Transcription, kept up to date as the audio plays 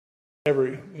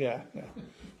Yeah.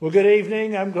 Well, good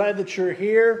evening. I'm glad that you're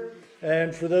here.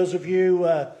 And for those of you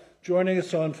joining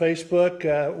us on Facebook,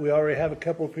 we already have a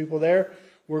couple of people there.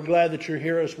 We're glad that you're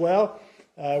here as well.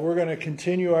 We're going to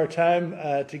continue our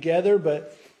time together,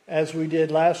 but as we did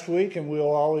last week, and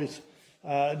we'll always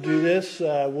do this,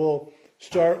 we'll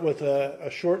start with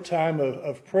a short time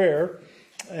of prayer.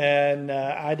 And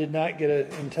I did not get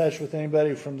in touch with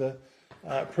anybody from the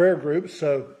prayer group,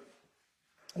 so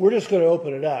we're just going to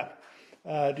open it up.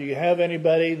 Do you have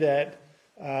anybody that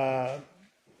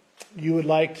you would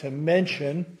like to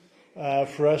mention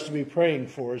for us to be praying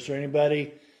for? Is there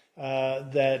anybody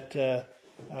that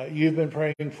you've been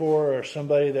praying for, or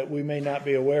somebody that we may not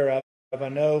be aware of? I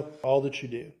know all that you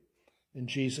do. In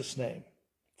Jesus' name,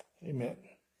 amen.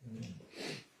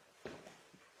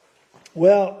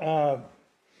 Well,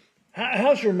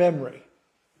 how's your memory?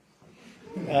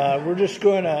 We're just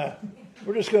going to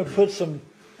put some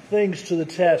things to the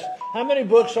test. How many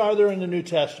books are there in the New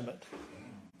Testament?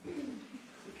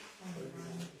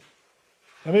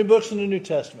 How many books in the New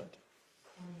Testament?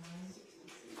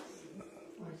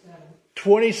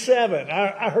 27.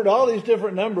 I heard all these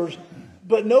different numbers,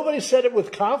 but nobody said it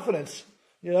with confidence.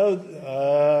 You know,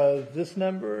 this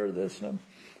number.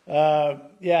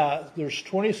 Yeah, there's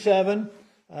 27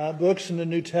 books in the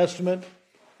New Testament.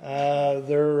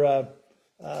 There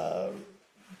are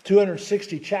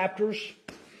 260 chapters.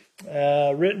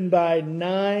 Written by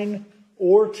 9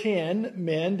 or 10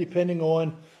 men, depending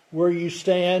on where you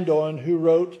stand on who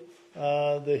wrote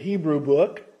the Hebrew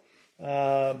book.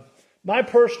 My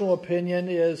personal opinion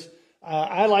is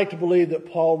I like to believe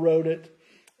that Paul wrote it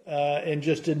and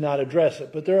just did not address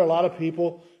it. But there are a lot of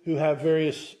people who have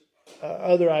various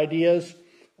other ideas.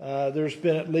 There's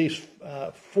been at least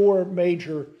 4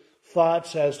 major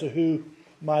thoughts as to who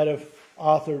might have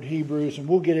authored Hebrews, and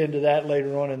we'll get into that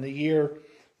later on in the year.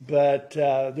 But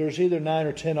there's either 9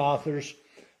 or 10 authors.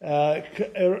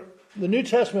 The New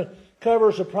Testament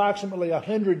covers approximately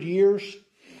 100 years.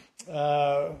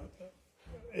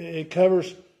 It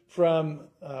covers from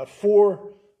 4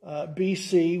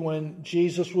 BC, when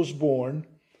Jesus was born,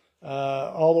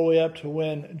 all the way up to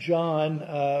when John,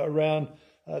 around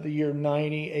the year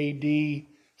 90 AD,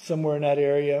 somewhere in that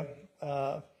area,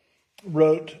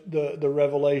 wrote the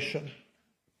Revelation.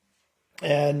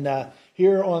 And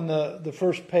here on the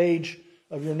first page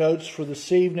of your notes for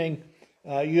this evening,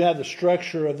 you have the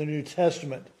structure of the New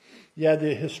Testament. You have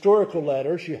the historical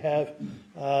letters. You have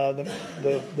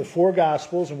the 4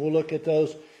 Gospels, and we'll look at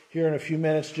those here in a few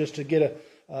minutes just to get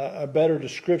a better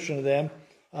description of them.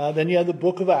 Then you have the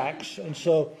book of Acts. And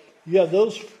so you have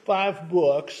those 5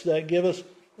 books that give us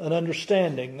an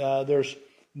understanding. There's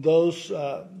those,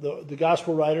 the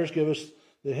Gospel writers give us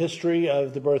the history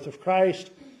of the birth of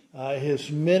Christ, his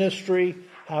ministry,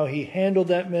 how he handled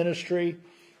that ministry.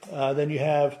 Then you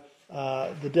have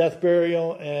the death,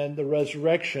 burial, and the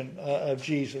resurrection of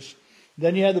Jesus.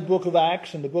 Then you have the book of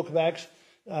Acts, and the book of Acts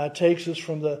takes us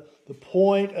from the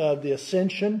point of the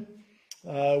ascension,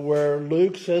 where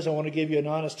Luke says, I want to give you an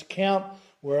honest account,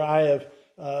 where I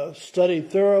have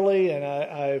studied thoroughly, and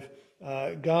I've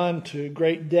gone to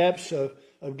great depths of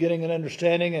getting an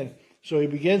understanding. And so he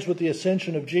begins with the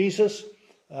ascension of Jesus,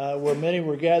 where many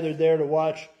were gathered there to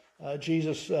watch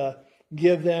Jesus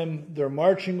give them their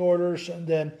marching orders and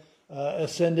then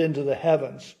ascend into the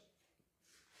heavens.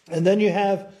 And then you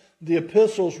have the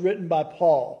epistles written by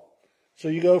Paul. So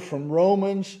you go from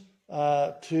Romans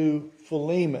to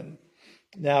Philemon.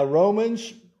 Now,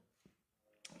 Romans,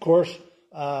 of course,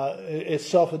 it's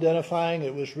self-identifying.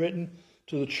 It was written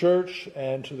to the church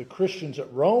and to the Christians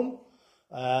at Rome.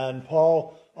 And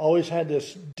Paul always had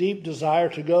this deep desire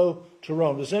to go to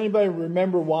Rome. Does anybody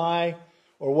remember why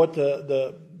or what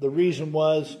the reason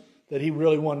was that he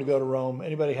really wanted to go to Rome?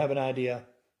 Anybody have an idea?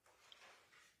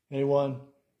 Anyone?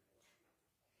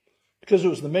 Because it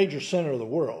was the major center of the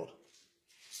world.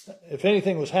 If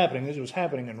anything was happening, it was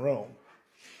happening in Rome.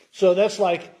 So that's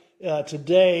like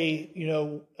today, you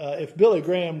know, if Billy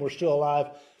Graham were still alive,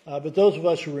 but those of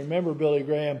us who remember Billy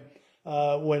Graham,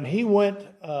 when he went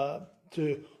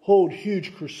to hold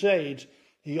huge crusades,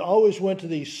 he always went to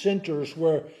these centers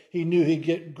where he knew he'd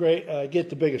get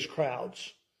the biggest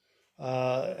crowds.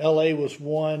 L.A. was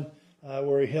one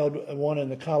where he held one in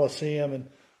the Coliseum, and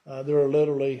there were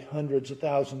literally hundreds of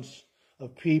thousands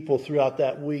of people throughout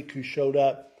that week who showed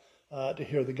up to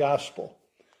hear the gospel.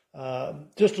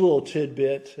 Just a little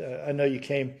tidbit. I know you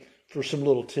came for some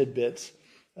little tidbits.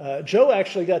 Joe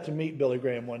actually got to meet Billy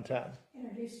Graham one time.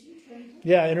 Introduced you to him?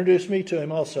 Yeah, introduced me to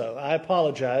him also. I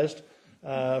apologized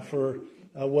for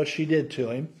what she did to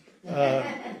him.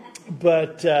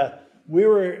 But we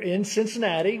were in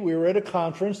Cincinnati. We were at a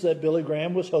conference that Billy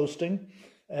Graham was hosting,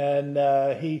 and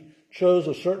he chose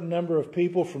a certain number of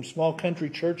people from small country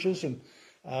churches, and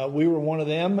we were one of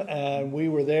them, and we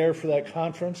were there for that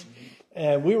conference.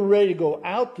 And we were ready to go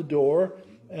out the door,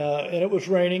 and it was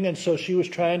raining, and so she was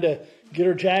trying to get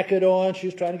her jacket on. She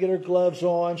was trying to get her gloves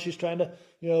on. She's trying to,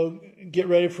 get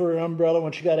ready for her umbrella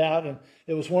when she got out. And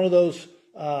it was one of those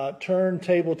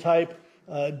turntable type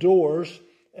doors.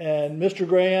 And Mr.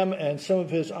 Graham and some of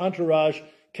his entourage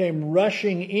came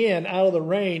rushing in out of the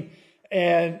rain.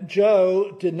 And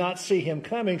Joe did not see him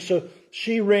coming, so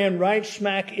she ran right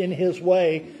smack in his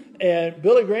way. And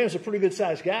Billy Graham's a pretty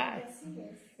good-sized guy. Yes, he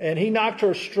is. And he knocked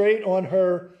her straight on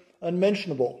her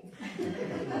unmentionable.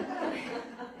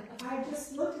 I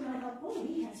just looked and I thought, boy,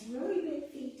 he has really big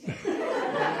feet.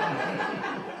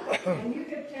 And you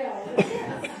could tell.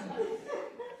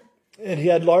 And he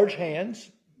had large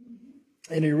hands.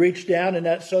 And he reached down in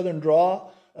that southern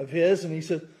drawl of his, and he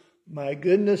said, "My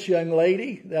goodness, young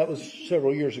lady," that was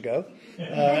several years ago.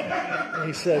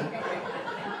 He said,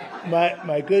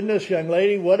 my goodness, young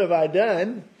lady, what have I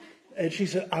done?" And she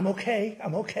said, I'm okay.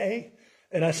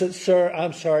 And I said, "Sir,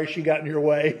 I'm sorry she got in your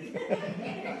way."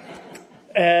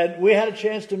 And we had a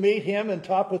chance to meet him and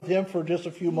talk with him for just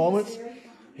a few moments.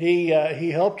 He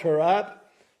helped her up.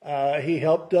 He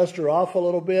helped dust her off a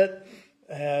little bit.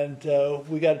 And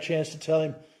we got a chance to tell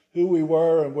him who we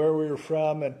were and where we were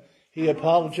from. And he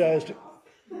apologized.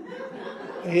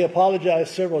 He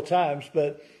apologized several times,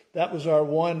 but that was our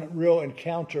one real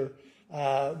encounter.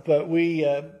 But we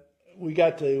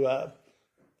got to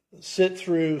sit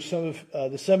through some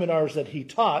of the seminars that he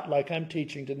taught, like I'm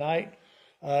teaching tonight,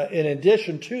 in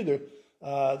addition to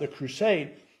the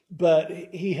crusade. But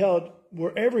he held,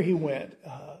 wherever he went,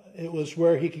 it was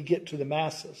where he could get to the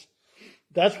masses.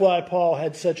 That's why Paul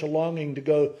had such a longing to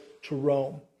go to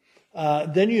Rome.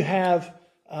 Then you have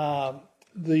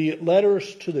the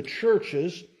letters to the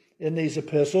churches in these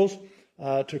epistles,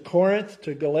 to Corinth,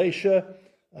 to Galatia,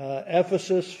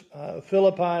 Ephesus,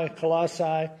 Philippi,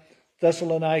 Colossae,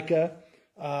 Thessalonica.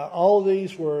 All of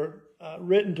these were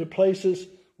written to places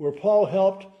where Paul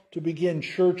helped to begin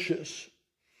churches.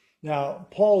 Now,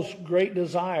 Paul's great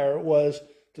desire was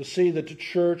to see that the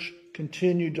church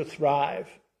continued to thrive.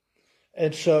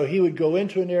 And so he would go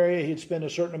into an area, he'd spend a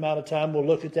certain amount of time. We'll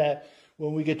look at that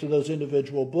when we get to those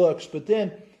individual books. But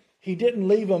then he didn't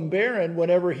leave them barren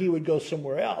whenever he would go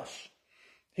somewhere else.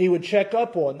 He would check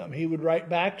up on them. He would write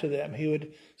back to them. He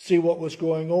would see what was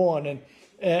going on.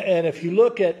 And if you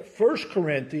look at 1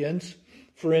 Corinthians,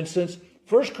 for instance,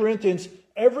 1 Corinthians,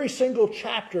 every single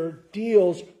chapter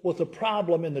deals with a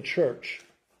problem in the church.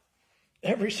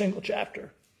 Every single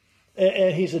chapter.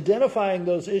 And he's identifying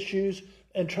those issues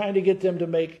and trying to get them to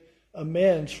make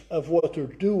amends of what they're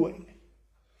doing.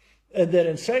 And then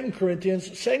in 2 Corinthians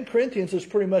is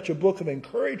pretty much a book of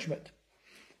encouragement.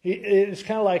 It's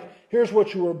kind of like, here's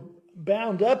what you were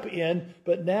bound up in,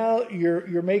 but now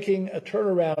you're making a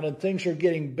turnaround and things are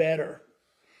getting better.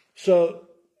 So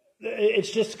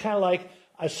it's just kind of like,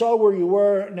 I saw where you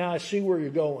were, now I see where you're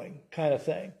going, kind of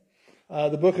thing.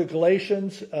 The book of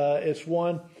Galatians is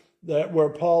one where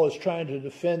Paul is trying to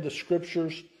defend the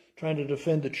scriptures, trying to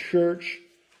defend the church,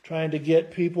 trying to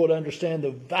get people to understand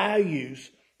the values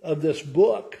of this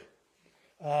book.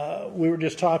 We were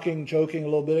just joking a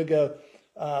little bit ago.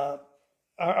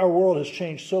 Our world has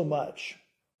changed so much.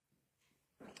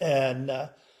 And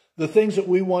the things that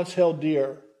we once held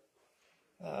dear,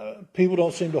 people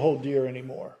don't seem to hold dear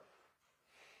anymore.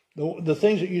 The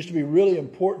things that used to be really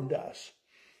important to us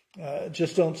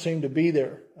just don't seem to be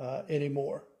there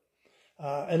anymore.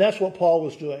 And that's what Paul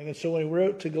was doing. And so when he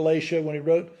wrote to Galatia, when he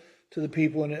wrote to the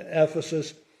people in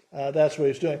Ephesus, that's what he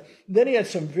was doing. Then he had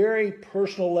some very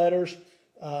personal letters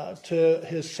to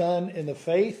his son in the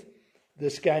faith,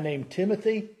 this guy named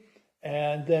Timothy,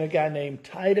 and then a guy named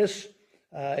Titus.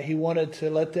 He wanted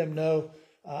to let them know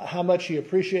how much he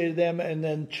appreciated them and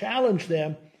then challenge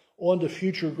them on to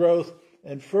future growth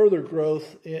and further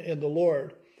growth in the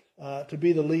Lord, to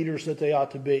be the leaders that they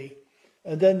ought to be.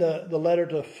 And then the letter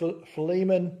to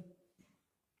Philemon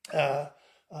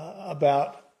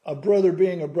about a brother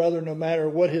being a brother no matter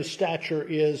what his stature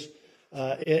is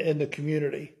in the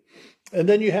community. And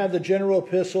then you have the general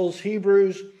epistles,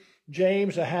 Hebrews,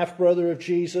 James, a half-brother of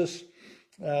Jesus,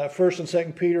 1st and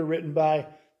 2nd Peter written by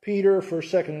Peter,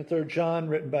 1st, 2nd, and 3rd John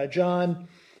written by John,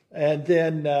 and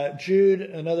then Jude,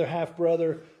 another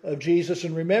half-brother of Jesus.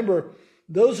 And remember,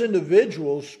 those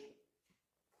individuals,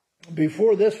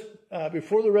 before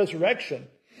the resurrection,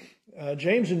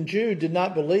 James and Jude did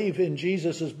not believe in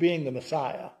Jesus as being the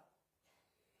Messiah.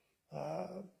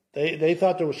 They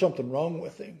thought there was something wrong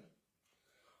with him.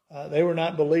 They were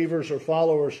not believers or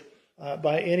followers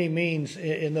by any means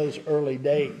in those early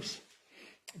days.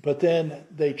 But then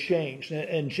they changed.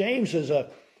 And James is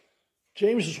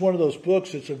one of those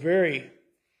books. It's a very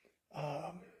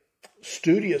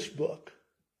studious book.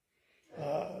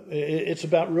 It's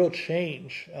about real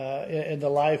change in the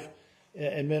life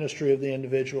and ministry of the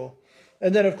individual.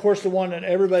 And then, of course, the one that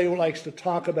everybody likes to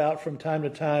talk about from time to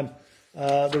time,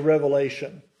 the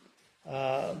Revelation.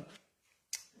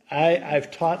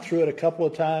 I've taught through it a couple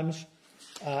of times.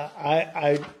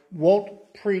 I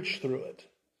won't preach through it.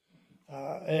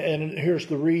 And here's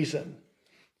the reason.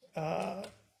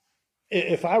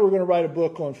 If I were going to write a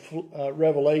book on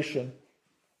Revelation,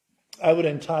 I would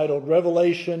entitle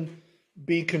Revelation,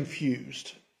 Be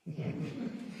Confused.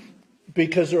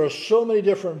 Because there are so many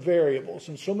different variables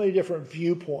and so many different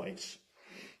viewpoints.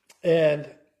 And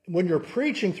when you're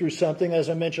preaching through something, as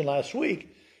I mentioned last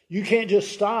week, you can't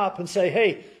just stop and say,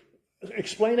 hey,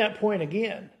 explain that point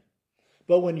again.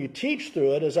 But when you teach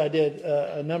through it, as I did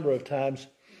a number of times,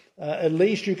 at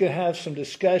least you can have some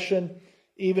discussion,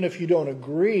 even if you don't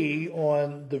agree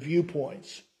on the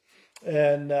viewpoints.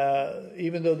 And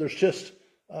even though there's just,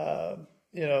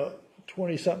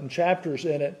 20-something chapters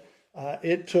in it,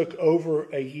 it took over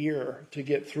a year to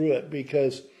get through it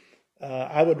because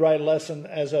I would write a lesson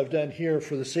as I've done here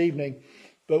for this evening,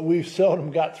 but we've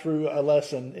seldom got through a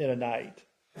lesson in a night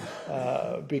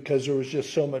because there was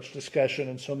just so much discussion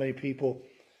and so many people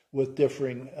with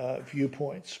differing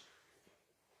viewpoints.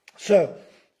 So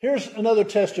here's another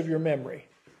test of your memory.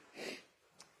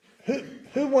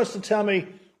 Who wants to tell me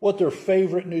what their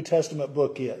favorite New Testament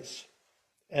book is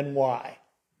and why?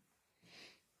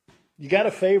 You got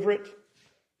a favorite?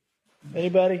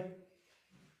 Anybody?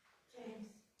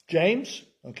 James?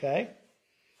 Okay.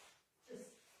 Just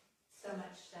so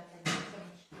much stuff in there, so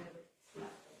much good stuff in there.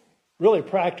 Really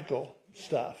practical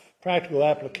stuff, practical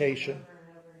application. Over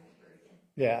and over and over again.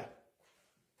 Yeah.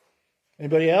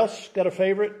 Anybody else got a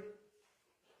favorite?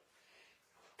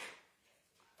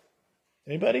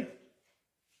 Anybody?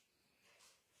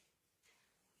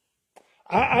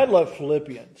 I love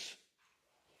Philippians.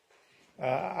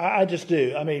 I just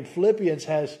do. I mean, Philippians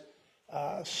has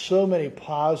so many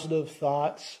positive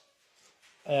thoughts.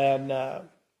 And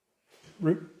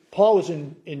Paul was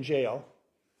in jail.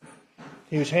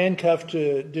 He was handcuffed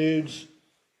to dudes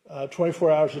 24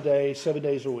 hours a day, 7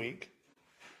 days a week.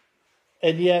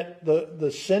 And yet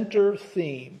the central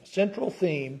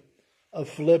theme of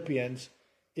Philippians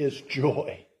is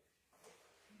joy.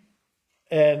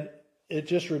 And it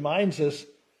just reminds us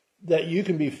that you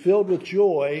can be filled with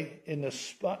joy in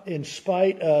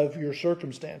spite of your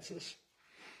circumstances.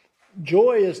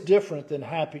 Joy is different than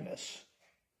happiness.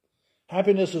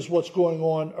 Happiness is what's going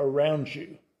on around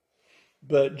you.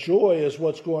 But joy is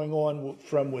what's going on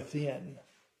from within.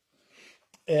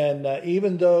 And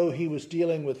even though he was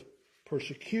dealing with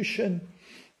persecution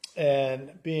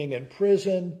and being in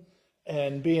prison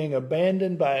and being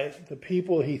abandoned by the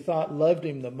people he thought loved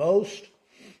him the most,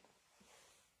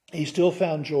 he still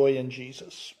found joy in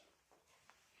Jesus.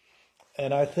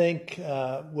 And I think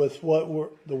with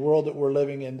the world that we're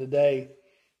living in today,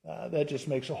 that just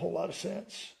makes a whole lot of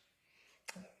sense.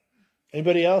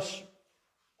 Anybody else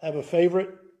have a favorite?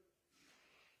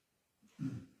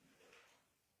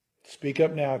 Speak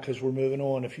up now because we're moving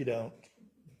on if you don't.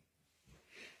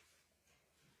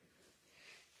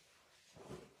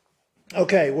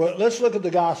 Okay, well, let's look at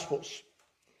the Gospels.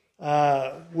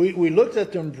 We looked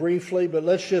at them briefly, but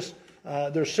let's just,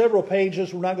 there's several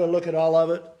pages. We're not going to look at all of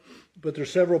it, but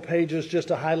there's several pages just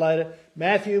to highlight it.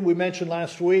 Matthew, we mentioned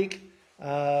last week.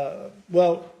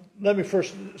 Well, let me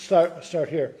first start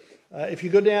here. If you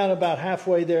go down about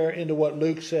halfway there into what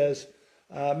Luke says,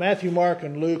 Matthew, Mark,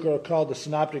 and Luke are called the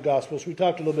Synoptic Gospels. We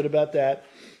talked a little bit about that,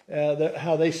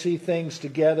 how they see things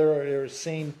together or are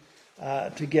seen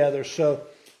together. So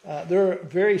they're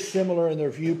very similar in their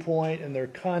viewpoint and their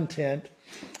content,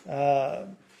 but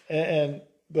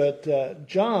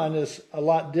John is a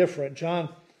lot different. John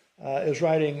is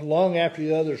writing long after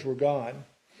the others were gone,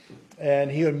 and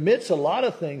he admits a lot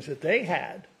of things that they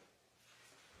had,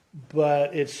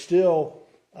 but it's still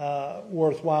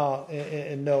worthwhile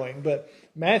in knowing. But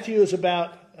Matthew is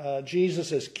about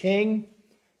Jesus as king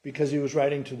because he was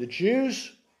writing to the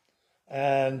Jews,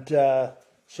 and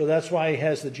so that's why he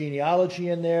has the genealogy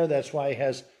in there. That's why he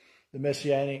has the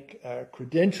messianic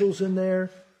credentials in there.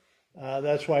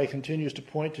 That's why he continues to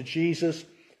point to Jesus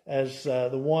as the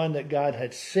one that God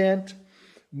had sent.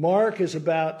 Mark is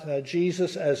about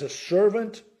Jesus as a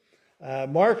servant.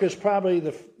 Mark is probably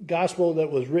the gospel that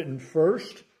was written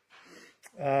first.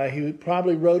 He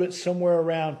probably wrote it somewhere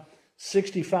around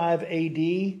 65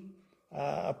 AD,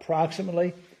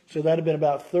 approximately. So that had been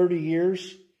about 30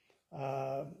 years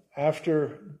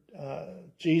after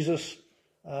Jesus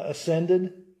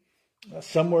ascended,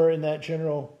 somewhere in that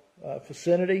general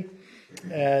vicinity.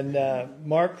 And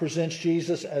Mark presents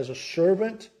Jesus as a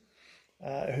servant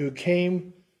who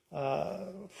came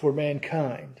for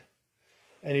mankind.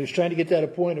 And he was trying to get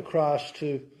that point across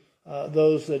to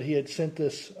those that he had sent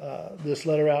this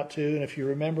letter out to. And if you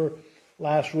remember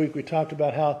last week, we talked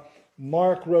about how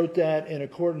Mark wrote that in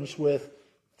accordance with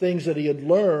things that he had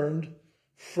learned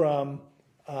from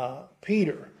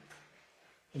Peter.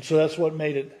 And so that's what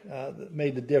made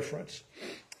the difference.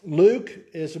 Luke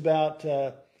is about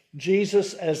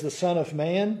Jesus as the Son of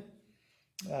Man.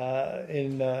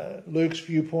 In Luke's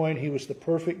viewpoint, he was the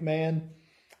perfect man.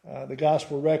 The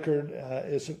gospel record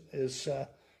is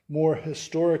more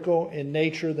historical in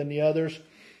nature than the others.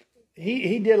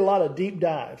 He did a lot of deep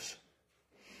dives.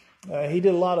 He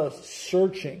did a lot of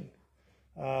searching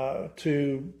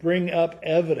to bring up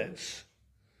evidence.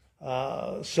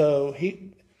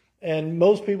 And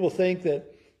most people think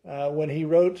that when he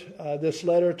wrote this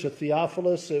letter to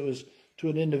Theophilus, it was to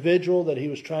an individual that he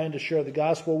was trying to share the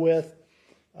gospel with.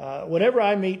 Whenever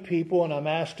I meet people and I'm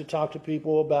asked to talk to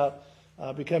people about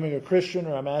becoming a Christian,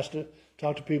 or I'm asked to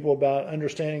talk to people about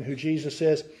understanding who Jesus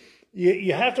is,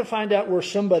 you have to find out where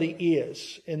somebody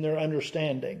is in their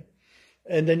understanding.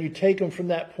 And then you take them from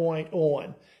that point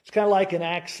on. It's kind of like in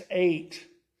Acts 8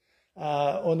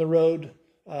 on the road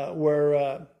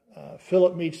where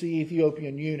Philip meets the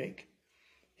Ethiopian eunuch.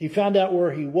 He found out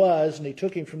where he was, and he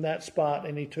took him from that spot,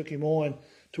 and he took him on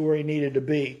to where he needed to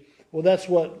be. Well, that's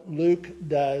what Luke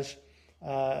does.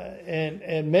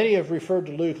 And many have referred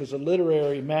to Luke as a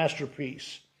literary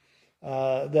masterpiece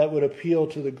that would appeal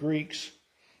to the Greeks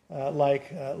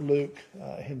like Luke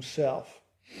himself.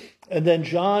 And then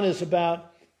John is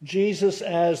about Jesus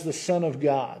as the Son of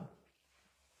God.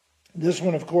 This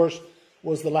one, of course,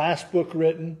 was the last book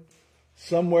written.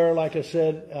 Somewhere, like I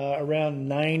said, around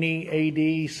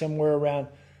 90 AD, somewhere around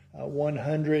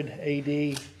 100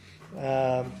 AD.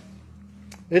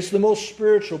 It's the most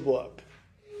spiritual book.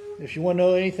 If you want to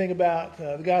know anything about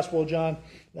the Gospel of John,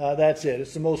 that's it.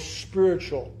 It's the most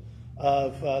spiritual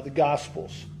of the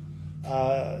Gospels.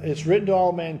 It's written to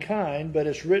all mankind, but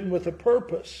it's written with a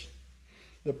purpose.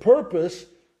 The purpose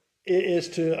is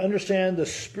to understand the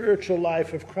spiritual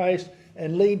life of Christ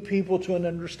and lead people to an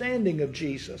understanding of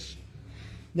Jesus.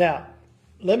 Now,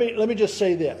 let me just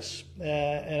say this,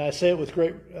 and I say it with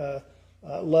great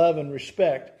love and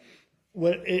respect.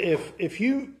 If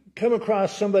you come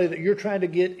across somebody that you're trying to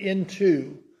get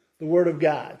into the Word of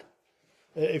God,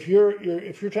 if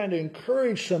you're trying to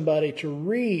encourage somebody to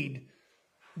read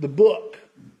the book,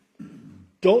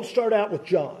 don't start out with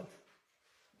John,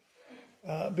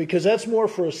 because that's more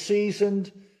for a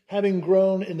seasoned, having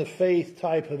grown in the faith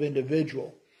type of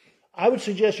individual. I would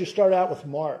suggest you start out with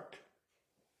Mark,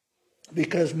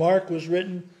 because Mark was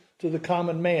written to the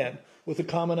common man with a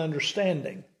common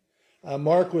understanding.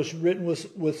 Mark was written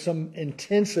with some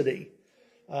intensity.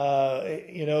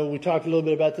 We talked a little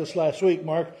bit about this last week.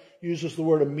 Mark uses the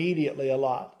word immediately a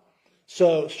lot.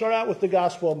 So start out with the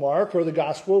Gospel of Mark or the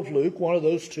Gospel of Luke, one of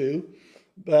those two.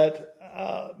 But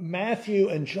Matthew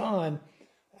and John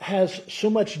has so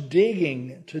much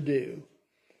digging to do.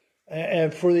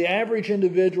 And for the average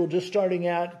individual just starting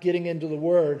out, getting into the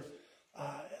Word,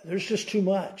 there's just too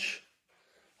much.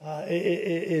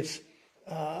 It's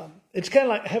kind of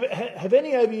like,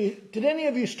 did any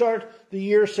of you start the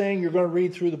year saying you're going to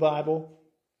read through the Bible?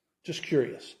 Just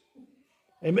curious.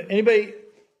 Anybody,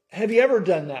 have you ever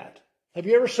done that? Have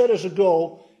you ever set as a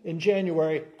goal in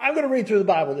January, I'm going to read through the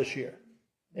Bible this year?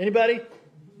 Anybody?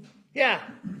 Yeah.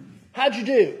 How'd you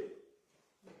do?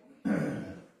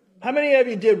 How many of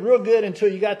you did real good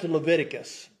until you got to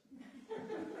Leviticus?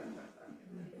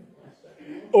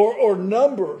 Or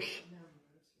Numbers.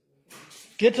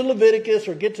 Get to Leviticus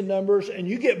or get to Numbers and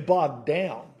you get bogged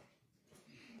down.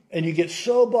 And you get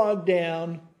so bogged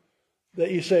down that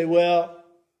you say, well,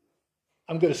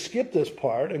 I'm going to skip this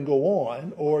part and go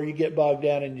on. Or you get bogged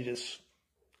down and you just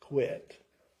quit.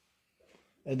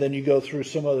 And then you go through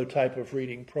some other type of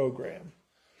reading program.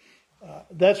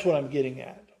 That's what I'm getting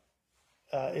at.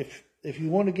 If you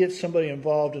want to get somebody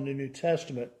involved in the New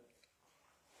Testament,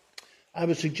 I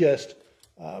would suggest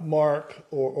Mark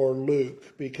or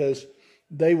Luke, because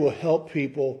they will help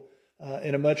people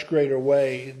in a much greater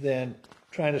way than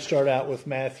trying to start out with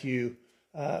Matthew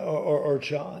or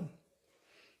John.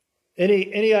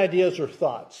 Any ideas or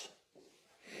thoughts?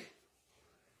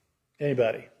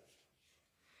 Anybody?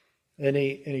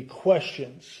 Any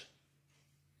questions?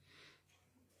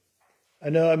 I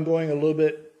know I'm going a little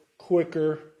bit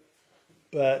quicker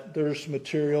but there's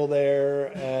material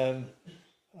there, and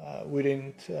we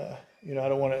didn't, I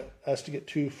don't want us to get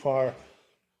too far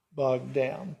bogged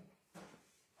down.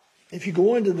 If you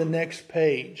go into the next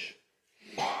page,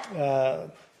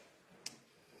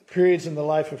 periods in the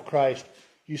life of Christ,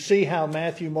 you see how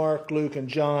Matthew, Mark, Luke, and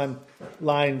John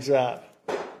lines up.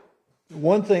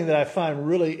 One thing that I find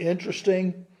really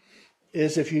interesting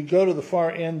is if you go to the far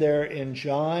end there in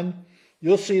John,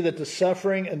 you'll see that the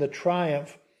suffering and the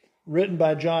triumph written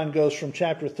by John goes from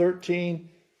chapter 13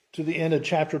 to the end of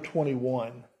chapter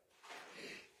 21.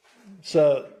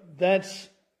 So that's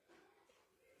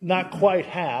not quite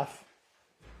half,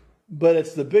 but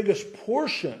it's the biggest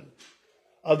portion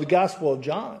of the Gospel of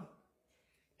John.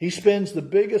 He spends the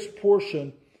biggest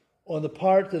portion on the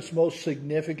part that's most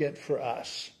significant for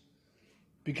us,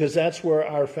 because that's where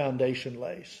our foundation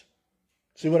lays.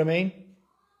 See what I mean?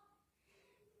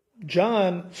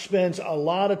 John spends a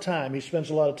lot of time. He spends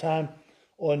a lot of time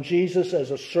on Jesus as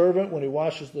a servant when he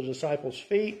washes the disciples'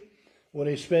 feet, when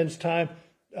he spends time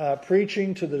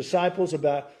preaching to the disciples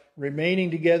about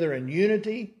remaining together in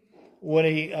unity, when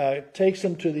he takes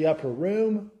them to the upper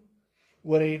room,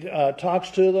 when he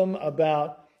talks to them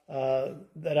about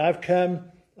that I've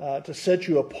come to set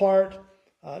you apart,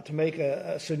 to make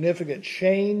a significant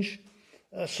change.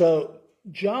 So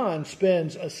John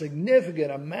spends a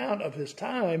significant amount of his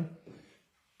time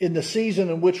in the season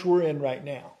in which we're in right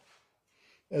now,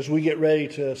 as we get ready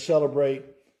to celebrate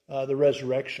the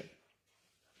resurrection,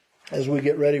 as we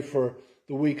get ready for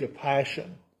the week of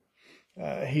Passion.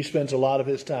 He spends a lot of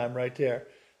his time right there.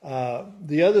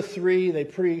 The other three, they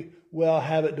pretty well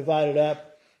have it divided up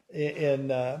in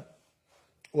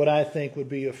what I think would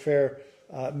be a fair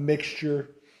mixture.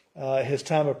 His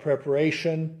time of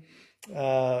preparation.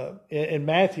 In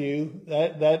Matthew,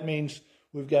 that means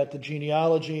we've got the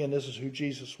genealogy, and this is who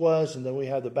Jesus was, and then we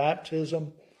have the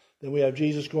baptism. Then we have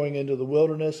Jesus going into the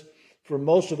wilderness. For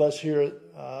most of us here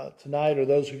tonight, or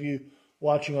those of you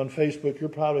watching on Facebook, you're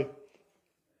probably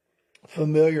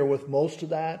familiar with most of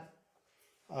that.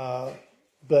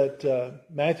 But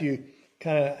Matthew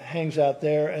kind of hangs out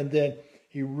there, and then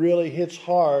he really hits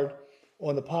hard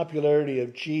on the popularity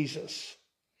of Jesus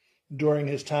during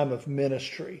his time of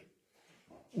ministry,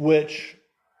 which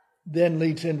then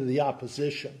leads into the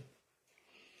opposition.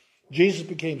 Jesus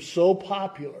became so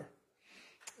popular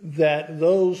that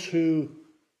those who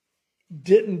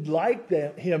didn't like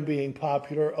him being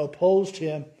popular opposed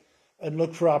him and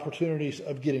looked for opportunities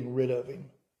of getting rid of him.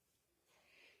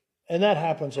 And that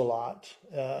happens a lot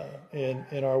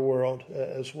in our world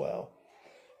as well.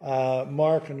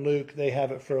 Mark and Luke, they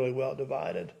have it fairly well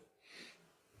divided.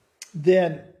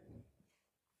 Then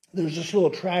there's this little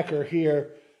tracker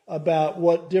here about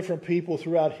what different people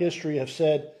throughout history have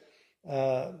said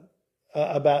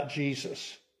about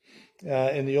Jesus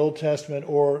in the Old Testament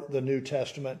or the New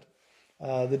Testament.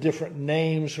 The different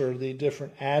names or the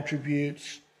different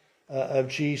attributes of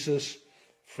Jesus,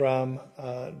 from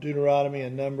Deuteronomy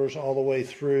and Numbers all the way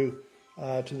through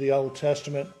to the Old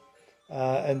Testament.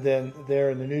 And then there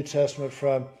in the New Testament,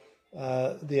 from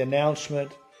the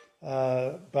announcement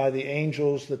by the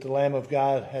angels that the Lamb of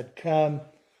God had come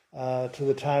to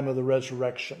the time of the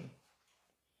resurrection.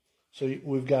 So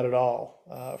we've got it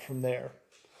all from there.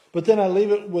 But then I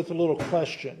leave it with a little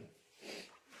question.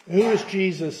 Who is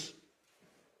Jesus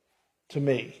to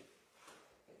me?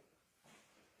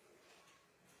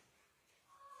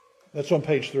 That's on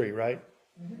page 3, right?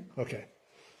 Mm-hmm. Okay.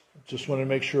 Just wanted to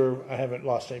make sure I haven't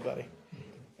lost anybody.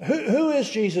 Who is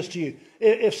Jesus to you?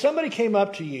 If somebody came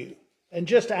up to you and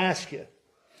just asked you,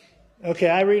 okay,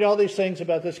 I read all these things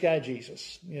about this guy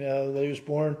Jesus, that he was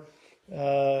born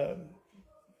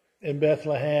in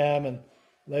Bethlehem and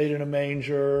laid in a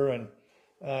manger, and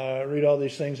read all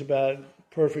these things about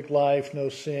perfect life, no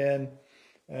sin.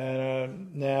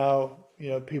 And now,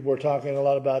 people are talking a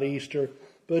lot about Easter.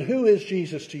 But who is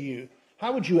Jesus to you?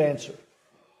 How would you answer?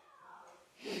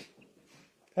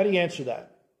 How do you answer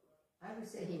that? I would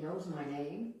say he knows my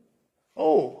name.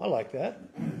 Oh, I like that.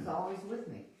 And he's always with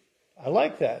me. I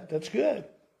like that. That's good.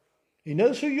 He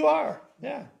knows who you are.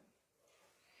 Yeah.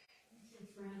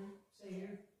 Friend,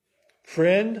 Savior.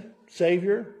 Friend,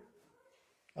 Savior.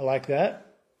 I like that.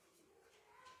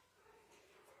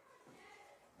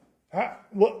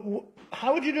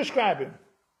 How would you describe him?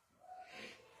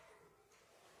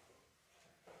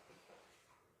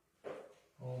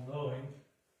 All-knowing.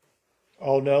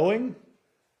 All-knowing?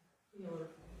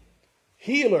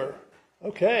 Healer.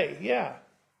 Okay, yeah.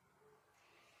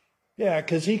 Yeah,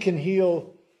 because he can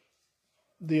heal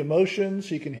the emotions.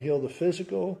 He can heal the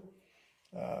physical.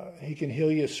 He can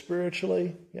heal you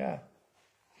spiritually. Yeah.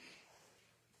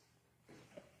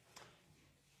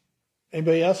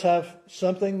 Anybody else have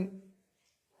something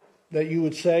that you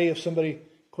would say if somebody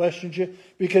questions you?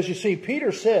 Because you see,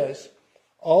 Peter says,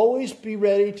 always be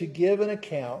ready to give an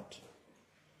account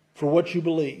for what you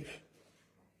believe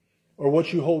or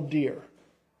what you hold dear.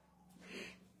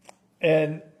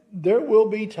 And there will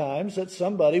be times that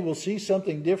somebody will see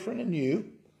something different in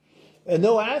you and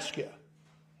they'll ask you,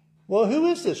 well, who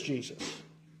is this Jesus?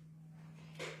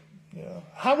 You know,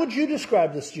 how would you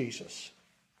describe this Jesus?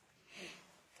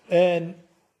 And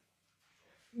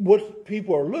what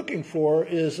people are looking for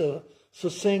is a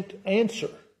succinct answer.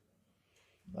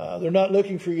 They're not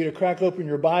looking for you to crack open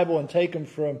your Bible and take them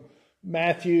from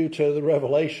Matthew to the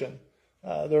Revelation.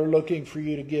 They're looking for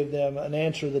you to give them an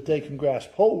answer that they can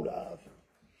grasp hold of.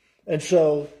 And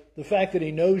so the fact that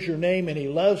he knows your name and he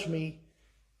loves me,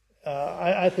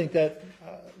 I think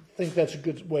that's a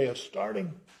good way of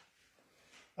starting.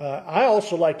 I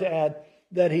also like to add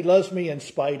that he loves me in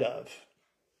spite of.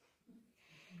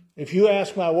 If you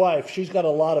ask my wife, she's got a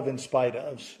lot of in spite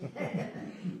ofs.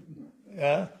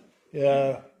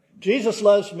 Yeah. Jesus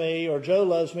loves me, or Joe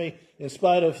loves me, in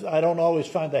spite of I don't always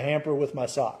find the hamper with my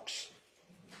socks.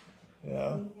 You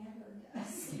know?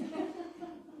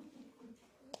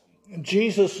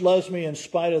 Jesus loves me in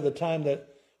spite of the time that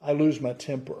I lose my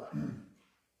temper.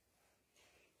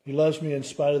 He loves me in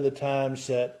spite of the times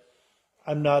that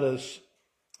I'm not as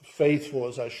faithful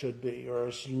as I should be, or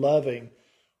as loving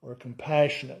or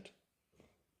compassionate.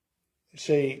 You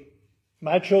see,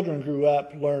 my children grew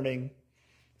up learning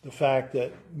the fact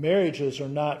that marriages are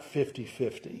not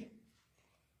 50-50.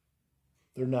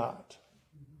 They're not.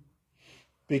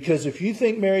 Because if you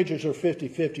think marriages are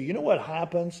 50-50, you know what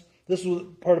happens? This was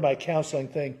part of my counseling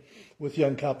thing with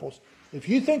young couples. If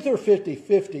you think they're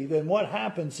 50-50, then what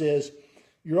happens is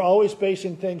you're always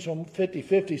basing things on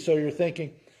 50-50, so you're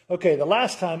thinking, okay, the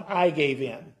last time I gave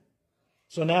in,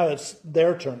 so now it's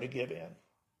their turn to give in.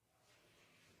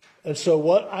 And so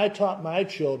what I taught my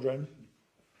children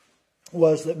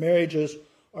was that marriages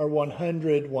are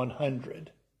 100-100,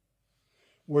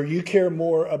 where you care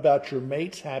more about your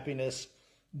mate's happiness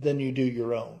than you do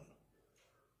your own.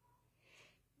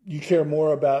 You care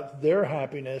more about their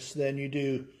happiness than you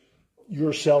do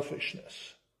your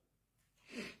selfishness.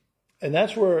 And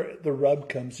that's where the rub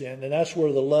comes in, and that's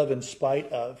where the love in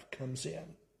spite of comes in.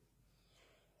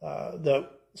 That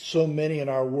so many in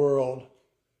our world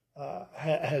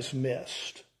has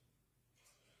missed.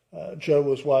 Joe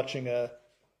was watching a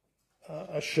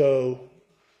show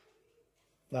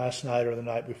last night or the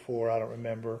night before, I don't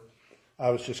remember. I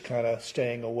was just kind of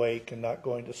staying awake and not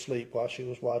going to sleep while she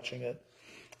was watching it.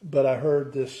 But I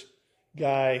heard this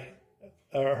girl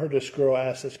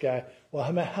ask this guy, well,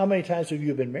 how many times have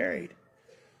you been married?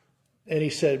 And he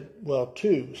said, well,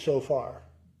 2 so far.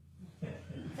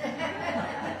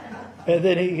 And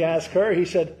then he asked her, he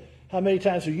said, how many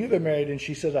times have you been married? And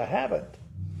she said, I haven't.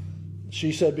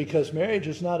 She said, because marriage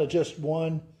is not a just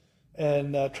one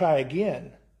and try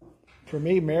again. For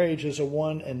me, marriage is a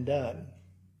one and done.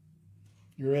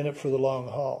 You're in it for the long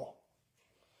haul.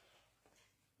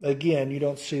 Again, you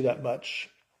don't see that much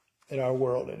in our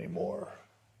world anymore.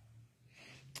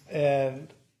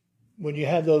 And when you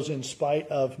have those in spite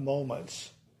of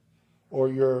moments, or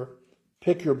your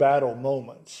pick your battle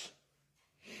moments,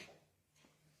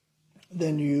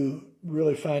 then you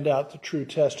really find out the true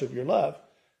test of your love.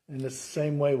 And it's the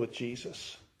same way with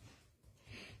Jesus.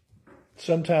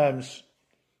 Sometimes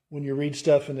when you read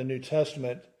stuff in the New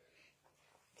Testament,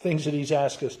 things that he's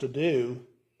asked us to do,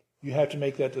 you have to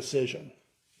make that decision.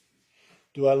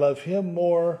 Do I love him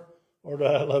more, or do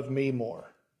I love me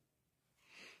more?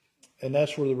 And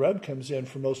that's where the rub comes in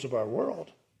for most of our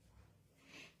world.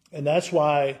 And that's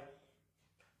why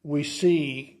we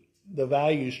see the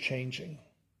values changing,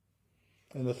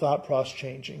 and the thought process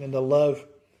changing, and the love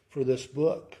for this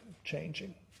book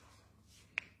changing.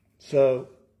 So,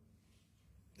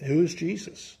 who is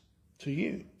Jesus to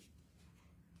you?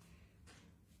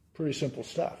 Pretty simple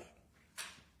stuff.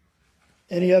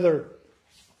 Any other,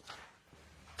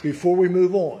 before we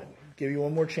move on, give you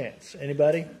one more chance.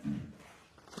 Anybody?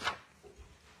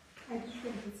 I just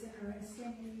think it's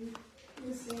interesting when you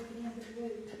listen at the end of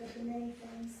Luke, that the many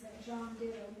things that John did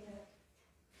omit.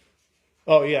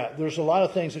 Oh, yeah. There's a lot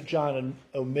of things that John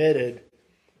omitted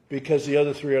because the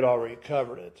other 3 had already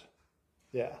covered it.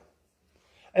 Yeah.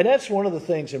 And that's one of the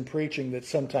things in preaching that's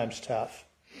sometimes tough.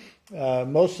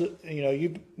 Most of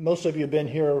you have been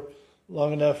here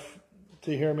long enough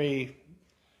to hear me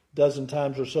a dozen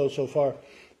times or so far.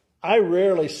 I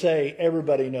rarely say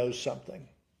everybody knows something,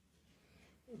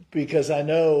 because I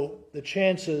know the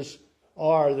chances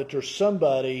are that there's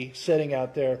somebody sitting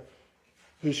out there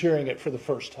who's hearing it for the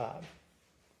first time.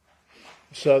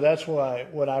 So that's why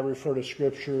when I refer to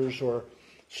scriptures or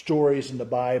stories in the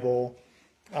Bible,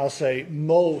 I'll say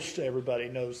most everybody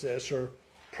knows this, or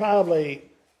probably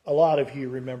a lot of you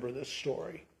remember this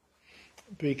story,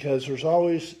 because there's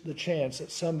always the chance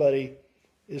that somebody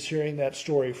is hearing that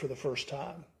story for the first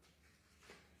time.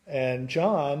 And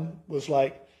John was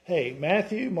like, hey,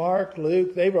 Matthew, Mark,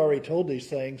 Luke, they've already told these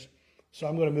things, so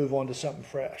I'm going to move on to something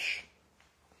fresh.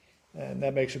 And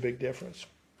that makes a big difference.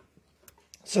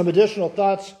 Some additional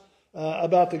thoughts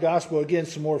about the gospel. Again,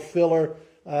 some more filler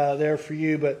there for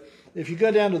you. But if you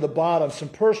go down to the bottom, some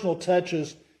personal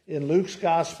touches in Luke's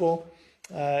gospel.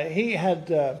 He had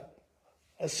a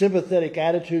sympathetic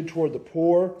attitude toward the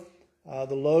poor,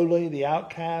 the lowly, the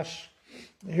outcasts.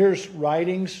 Here's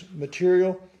writings,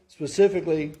 material,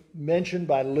 specifically mentioned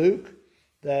by Luke,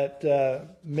 that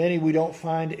many we don't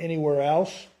find anywhere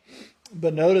else.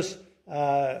 But notice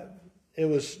it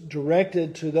was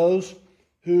directed to those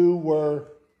who were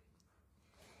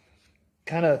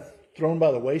kind of thrown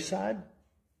by the wayside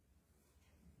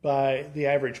by the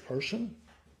average person,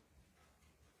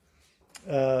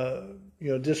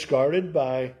 discarded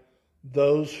by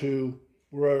those who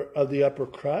were of the upper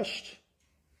crust.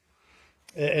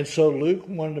 And so Luke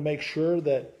wanted to make sure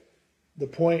that the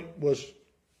point was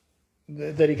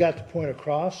that he got the point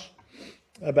across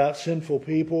about sinful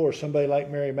people, or somebody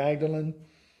like Mary Magdalene,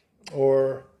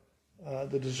 or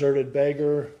the deserted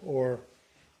beggar, or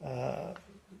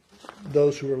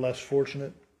those who were less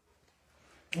fortunate.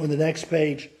 On the next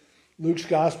page, Luke's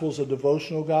gospel is a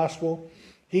devotional gospel.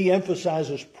 He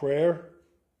emphasizes prayer.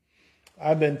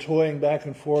 I've been toying back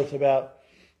and forth about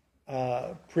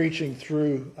preaching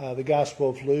through the Gospel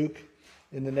of Luke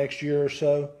in the next year or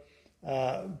so.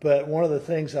 But one of the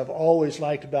things I've always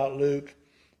liked about Luke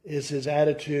is his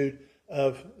attitude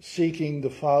of seeking the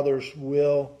Father's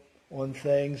will on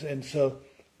things. And so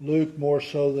Luke, more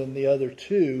so than the other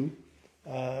two,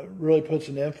 really puts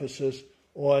an emphasis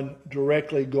on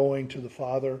directly going to the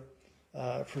Father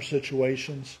for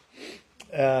situations.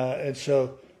 And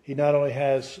so he not only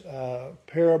has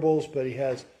parables, but he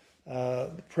has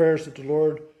the prayers that the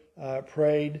Lord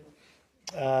prayed.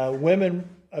 Women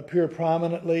appear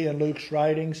prominently in Luke's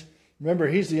writings. Remember,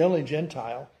 he's the only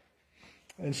Gentile.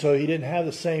 And so he didn't have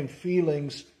the same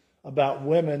feelings about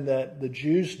women that the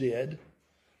Jews did.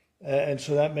 And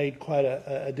so that made quite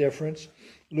a difference.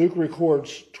 Luke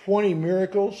records 20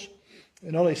 miracles,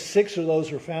 and only 6 of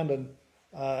those are found in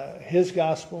his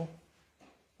gospel.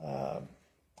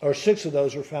 Or 6 of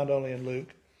those are found only in Luke.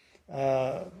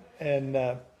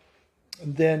 And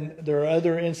then there are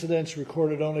other incidents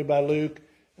recorded only by Luke,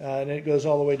 and it goes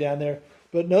all the way down there.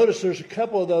 But notice there's a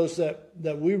couple of those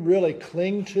that we really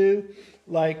cling to,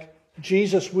 like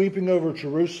Jesus weeping over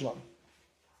Jerusalem.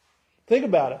 Think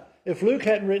about it. If Luke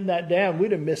hadn't written that down,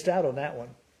 we'd have missed out on that one.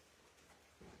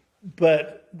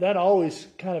 But that always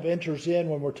kind of enters in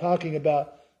when we're talking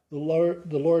about the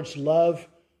Lord's love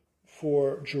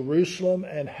for Jerusalem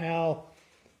and how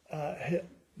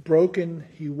broken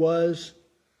he was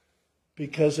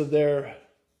because of their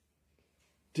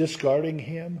discarding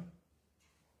him.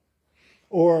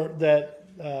 Or that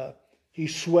he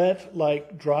sweat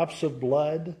like drops of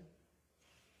blood.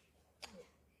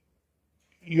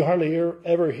 You hardly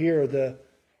ever hear the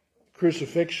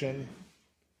crucifixion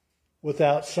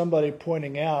without somebody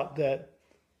pointing out that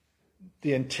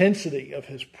the intensity of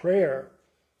his prayer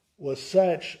was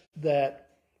such that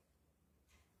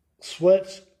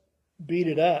sweats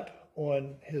beaded up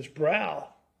on his brow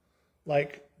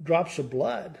like drops of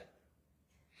blood.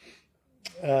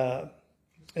 Him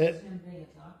being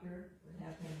a doctor would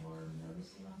have him more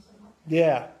noticing on something like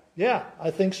that? Yeah,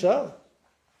 I think so.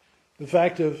 The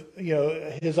fact of,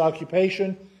 his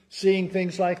occupation, seeing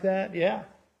things like that, yeah.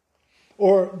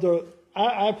 Or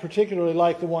I particularly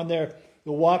like the one there,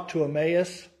 the walk to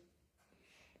Emmaus.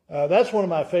 That's one of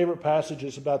my favorite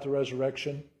passages about the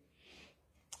resurrection.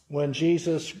 When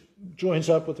Jesus joins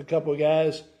up with a couple of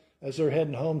guys as they're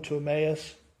heading home to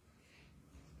Emmaus.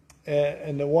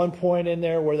 And the one point in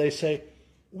there where they say,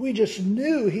 we just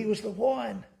knew he was the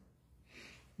one.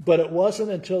 But it wasn't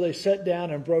until they sat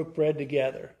down and broke bread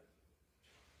together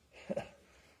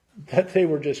that they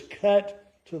were just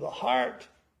cut to the heart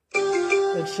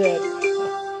and said,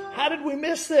 how did we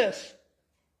miss this?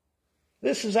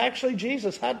 This is actually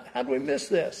Jesus. How did we miss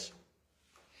this?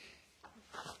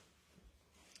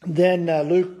 Then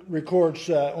Luke records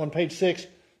on page 6,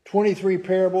 23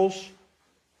 parables.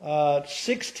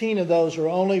 16 of those are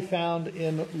only found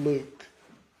in Luke.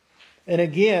 And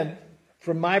again,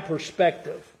 from my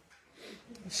perspective,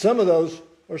 some of those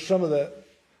are some of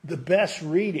the best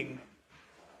reading.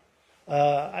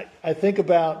 I think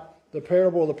about the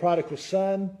parable of the prodigal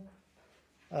son.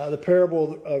 the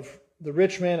parable of the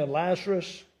rich man and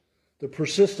Lazarus, the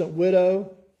persistent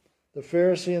widow, the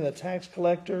Pharisee and the tax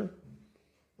collector,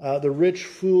 the rich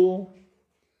fool,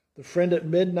 the friend at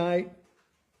midnight.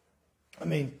 I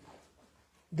mean,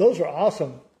 those are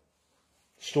awesome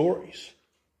stories.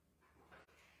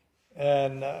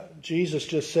 And Jesus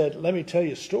just said, let me tell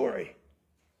you a story.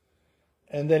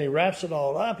 And then he wraps it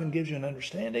all up and gives you an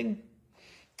understanding.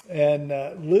 And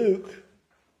Luke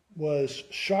was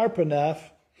sharp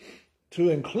enough to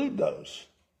include those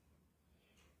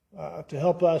to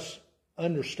help us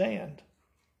understand.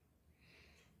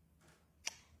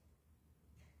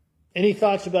 Any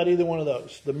thoughts about either one of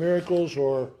those? The miracles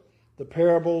or the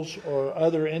parables or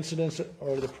other incidents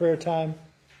or the prayer time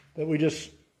that we just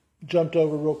jumped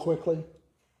over real quickly?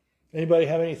 Anybody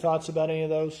have any thoughts about any of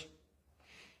those?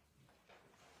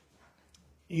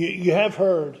 You have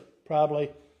heard probably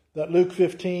that Luke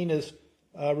 15 is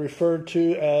referred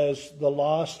to as the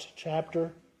lost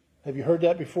chapter. Have you heard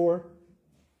that before?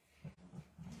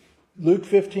 Luke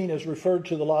 15 is referred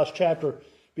to the lost chapter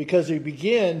because he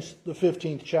begins the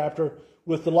 15th chapter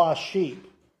with the lost sheep,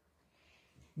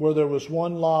 where there was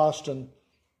one lost and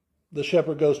the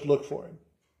shepherd goes to look for him.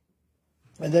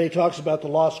 And then he talks about the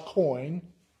lost coin,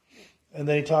 and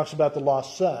then he talks about the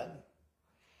lost son.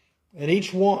 And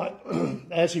each one,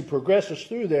 as he progresses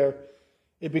through there,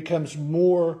 it becomes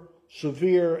more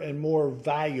severe and more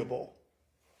valuable.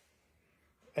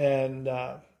 And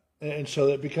so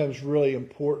it becomes really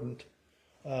important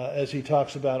as he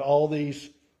talks about all these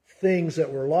things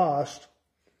that were lost,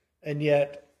 and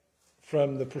yet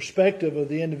from the perspective of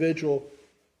the individual,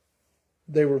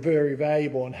 they were very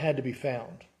valuable and had to be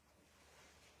found.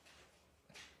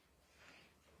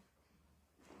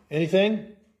 Anything?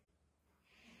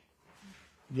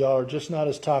 Y'all are just not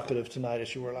as talkative tonight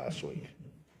as you were last week.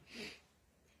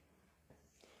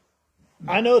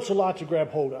 I know it's a lot to grab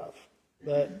hold of,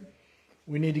 but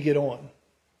we need to get on.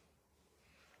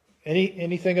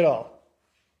 Anything at all?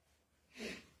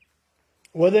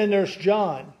 Well, then there's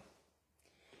John.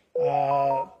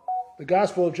 The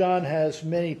Gospel of John has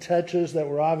many touches that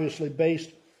were obviously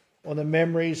based on the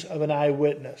memories of an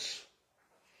eyewitness.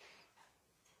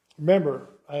 Remember,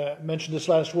 I mentioned this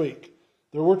last week.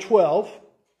 There were 12.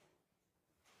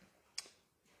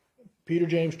 Peter,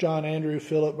 James, John, Andrew,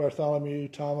 Philip, Bartholomew,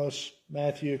 Thomas,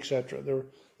 Matthew, etc. There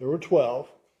were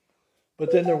 12.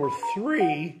 But then there were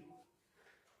 3,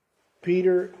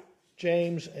 Peter,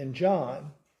 James, and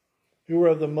John, who were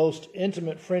of the most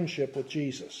intimate friendship with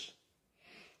Jesus.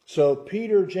 So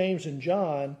Peter, James, and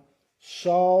John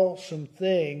saw some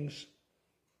things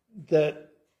that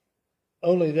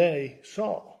only they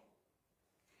saw.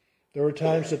 There were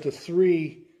times that the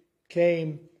 3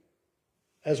 came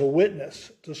as a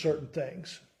witness to certain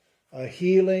things.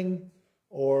 Healing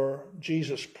or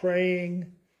Jesus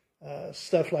praying,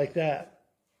 stuff like that.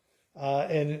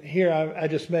 And here I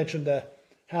just mentioned the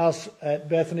house at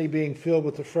Bethany being filled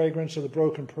with the fragrance of the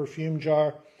broken perfume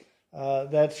jar.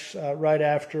 That's right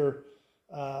after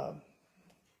the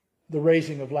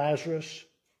raising of Lazarus.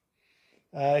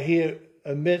 He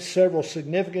omits several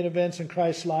significant events in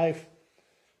Christ's life.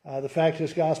 The fact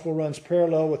his gospel runs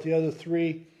parallel with the other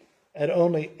 3 at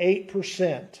only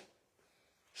 8%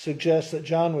 suggests that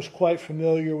John was quite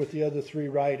familiar with the other 3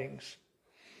 writings.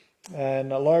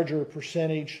 And a larger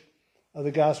percentage of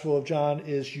the Gospel of John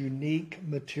is unique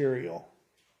material.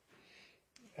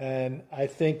 And I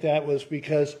think that was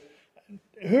because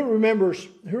who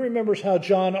remembers how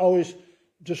John always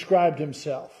described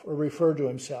himself or referred to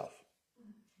himself?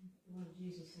 The one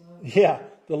Jesus loved. Yeah,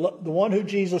 the one who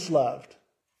Jesus loved.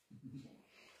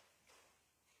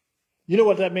 You know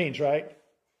what that means, right?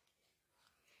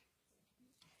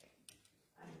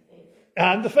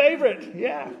 I'm the favorite.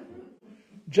 Yeah.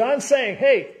 John's saying,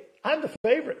 hey, I'm the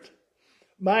favorite.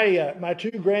 I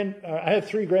have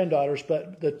 3 granddaughters,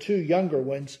 but the 2 younger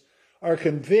ones are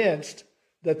convinced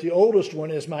that the oldest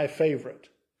one is my favorite.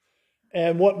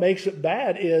 And what makes it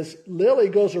bad is Lily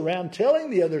goes around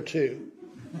telling the other 2.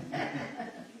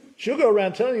 She'll go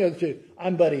around telling the other 2,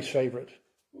 I'm Buddy's favorite.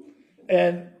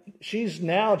 And she's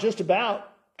now just about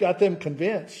got them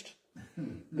convinced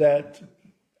that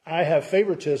I have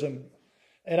favoritism.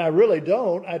 And I really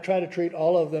don't. I try to treat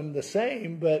all of them the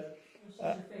same, but... She's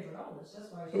your favorite oldest.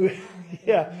 That's why she's my favorite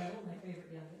yeah. middle, my favorite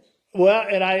youngest. Well,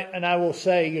 and I will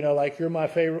say, like you're my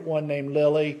favorite one named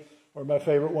Lily or my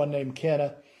favorite one named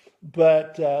Kenna.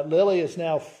 But Lily is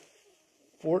now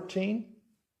 14.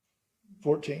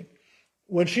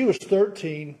 When she was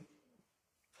 13,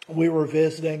 we were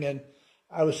visiting and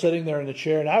I was sitting there in the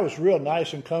chair and I was real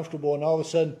nice and comfortable. And all of a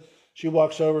sudden she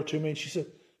walks over to me and she said,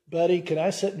 Buddy, can I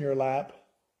sit in your lap?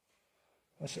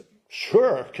 I said,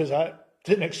 sure, because I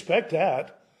didn't expect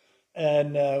that.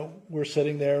 And we're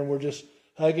sitting there and we're just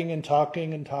hugging and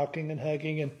talking and talking and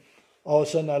hugging. And all of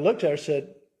a sudden I looked at her and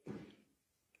said,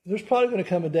 there's probably going to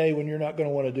come a day when you're not going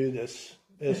to want to do this,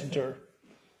 isn't there?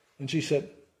 And she said,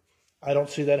 I don't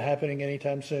see that happening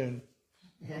anytime soon.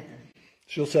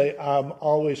 She'll say, I'm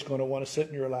always going to want to sit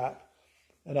in your lap.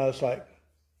 And I was like,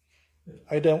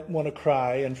 I don't want to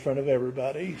cry in front of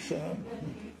everybody. So,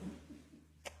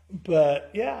 but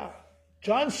yeah,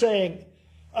 John's saying,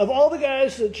 of all the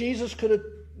guys that Jesus could have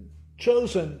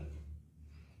chosen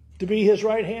to be his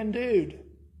right-hand dude,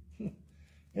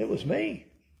 it was me.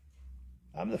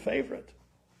 I'm the favorite.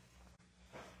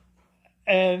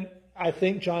 And I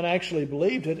think John actually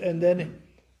believed it. And then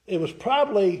it was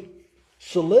probably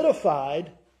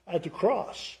solidified at the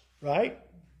cross, right?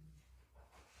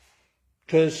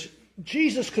 Because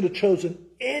Jesus could have chosen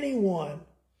anyone.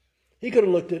 He could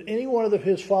have looked at any one of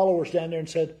his followers down there and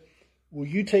said, will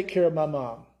you take care of my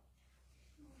mom?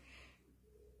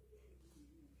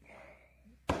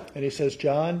 And he says,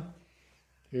 John,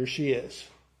 here she is.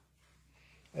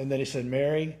 And then he said,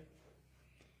 Mary,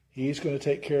 he's going to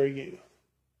take care of you.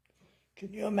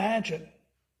 Can you imagine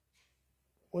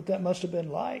what that must have been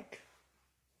like?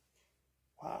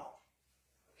 Wow.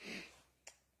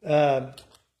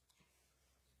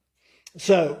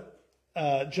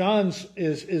 John's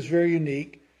is very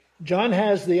unique. John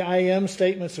has the I am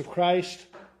statements of Christ.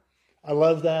 I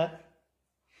love that.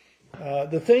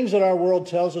 The things that our world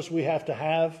tells us we have to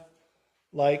have,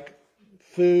 like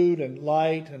food and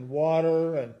light and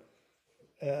water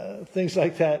and things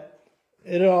like that,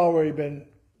 it had already been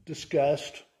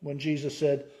discussed when Jesus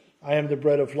said, I am the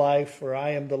bread of life, or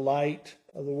I am the light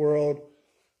of the world,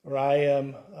 or I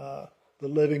am the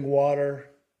living water.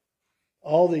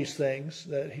 All these things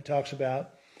that he talks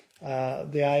about,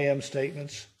 the I am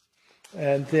statements.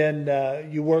 And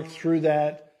then you work through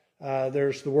that.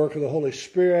 There's the work of the Holy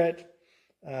Spirit.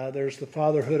 There's the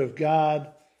fatherhood of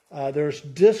God. There's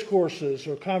discourses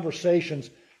or conversations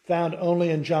found only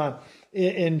in John.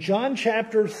 In John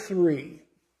chapter 3,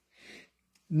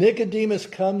 Nicodemus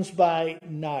comes by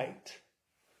night.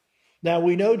 Now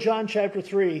we know John chapter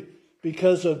 3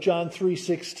 because of John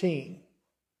 3:16.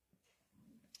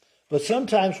 But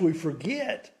sometimes we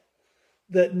forget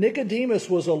that Nicodemus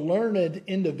was a learned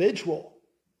individual.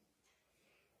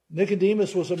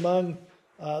 Nicodemus was among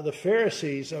the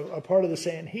Pharisees, a part of the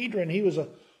Sanhedrin. He was a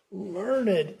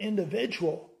learned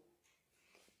individual.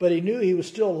 But he knew he was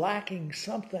still lacking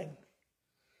something.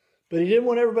 But he didn't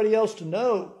want everybody else to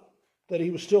know that he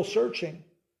was still searching.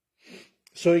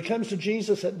 So he comes to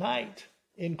Jesus at night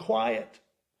in quiet.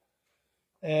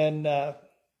 And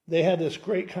they had this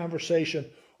great conversation.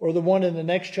 Or the one in the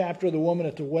next chapter, the woman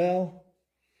at the well.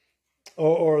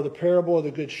 Or the parable of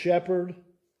the Good Shepherd.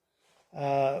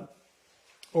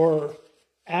 Or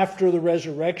after the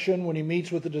resurrection, when he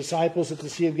meets with the disciples at the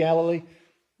Sea of Galilee.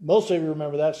 Most of you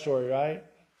remember that story, right?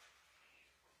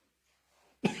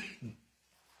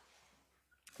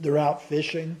 They're out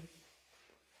fishing.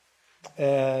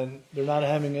 And they're not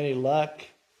having any luck.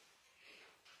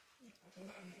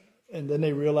 And then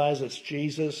they realize it's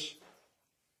Jesus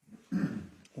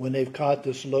when they've caught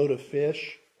this load of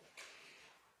fish.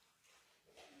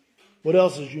 What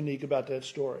else is unique about that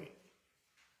story?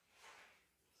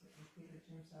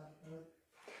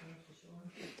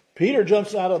 Peter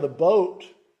jumps out of the boat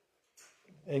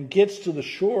and gets to the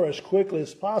shore as quickly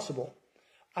as possible.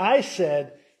 I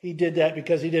said he did that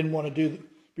because he didn't want to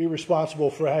be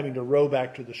responsible for having to row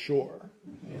back to the shore.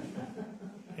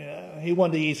 Yeah, he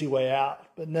wanted the easy way out.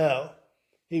 But no,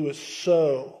 he was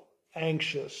so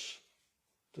anxious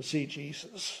to see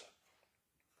Jesus.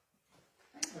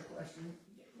 I have a question.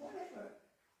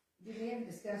 Did we ever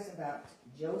discuss about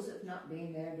Joseph not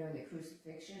being there during the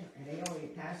crucifixion? And they already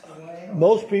passed away? Or?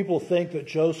 Most people think that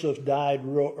Joseph died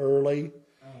real early,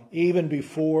 even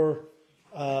before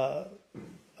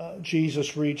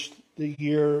Jesus reached the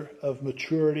year of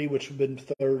maturity, which would have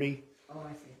been 30. Oh,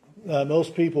 I see.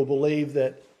 Most people believe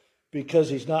that because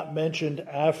he's not mentioned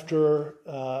after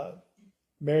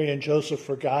Mary and Joseph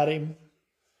forgot him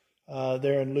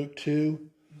there in Luke 2,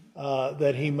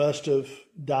 that he must have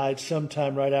died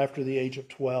sometime right after the age of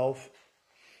 12.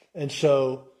 And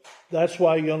so that's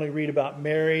why you only read about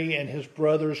Mary and his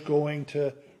brothers going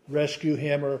to rescue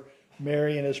him, or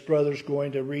Mary and his brothers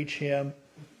going to reach him,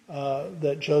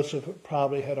 that Joseph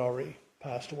probably had already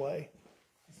passed away.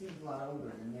 He seems a lot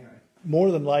older than Mary.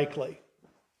 More than likely.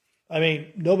 I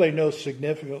mean, nobody knows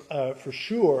significant for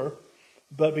sure,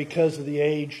 but because of the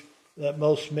age that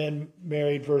most men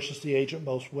married versus the age that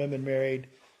most women married,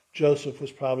 Joseph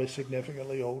was probably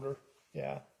significantly older.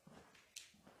 Yeah.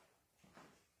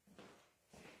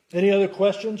 Any other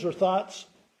questions or thoughts?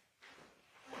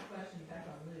 I have a question back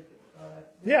on Luke.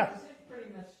 Yeah. Was it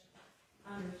pretty much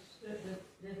understood that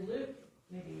did Luke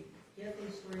maybe get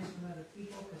these stories from other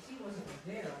people? Because he wasn't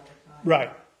there all the time.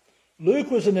 Right.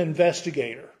 Luke was an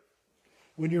investigator.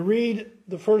 When you read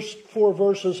the first 4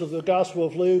 verses of the Gospel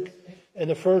of Luke and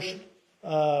the first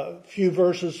few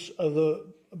verses of the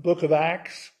book of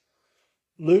Acts,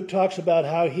 Luke talks about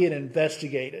how he had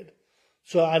investigated.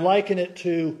 So I liken it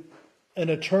to an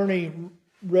attorney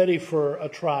ready for a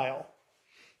trial.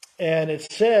 And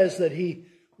it says that he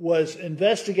was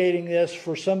investigating this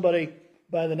for somebody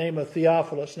by the name of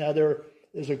Theophilus. Now, there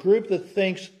is a group that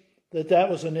thinks that that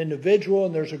was an individual,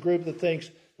 and there's a group that thinks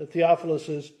that Theophilus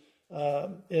is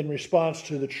in response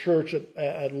to the church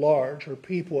at large, or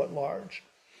people at large.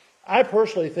 I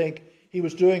personally think he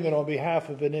was doing it on behalf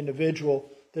of an individual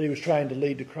that he was trying to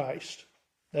lead to Christ.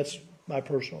 That's my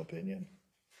personal opinion.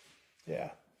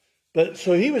 Yeah. But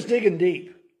so he was digging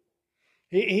deep.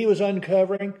 He was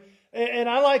uncovering. And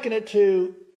I liken it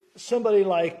to somebody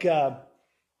like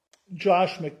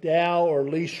Josh McDowell or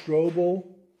Lee Strobel,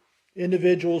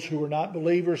 individuals who were not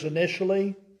believers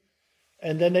initially,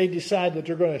 and then they decide that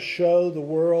they're going to show the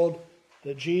world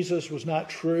that Jesus was not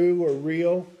true or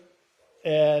real,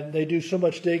 and they do so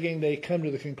much digging, they come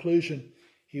to the conclusion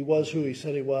he was who he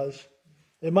said he was.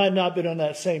 It might not have been on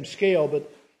that same scale, but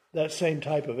that same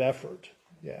type of effort.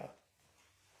 Yeah.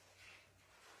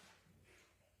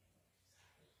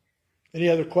 Any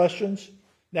other questions?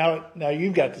 Now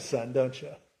you've got the sun, don't you?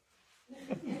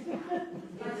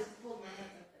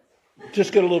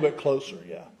 Just get a little bit closer,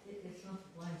 yeah. It's not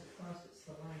the lines across, it's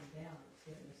the line down. It's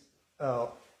getting us.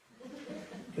 Oh.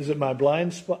 Is it my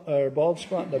blind spot or bald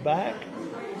spot in the back?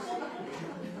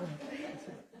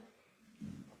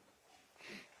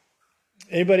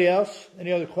 Anybody else?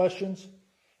 Any other questions?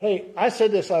 Hey, I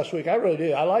said this last week. I really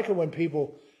do. I like it when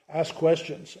people ask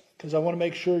questions because I want to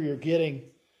make sure you're getting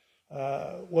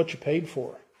what you paid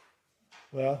for.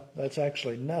 Well, that's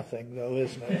actually nothing, though,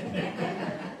 isn't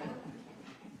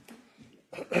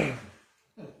it?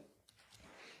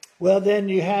 Well, then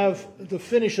you have, to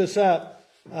finish this up,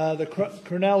 the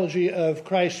chronology of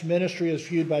Christ's ministry as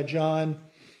viewed by John.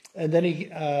 And then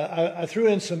I threw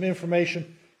in some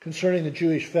information concerning the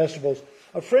Jewish festivals.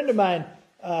 A friend of mine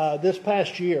this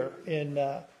past year in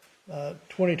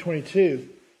 2022,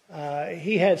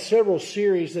 he had several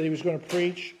series that he was going to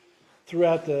preach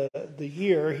throughout the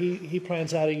year. He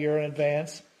plans out a year in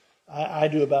advance. I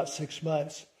do about 6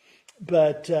 months.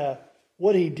 But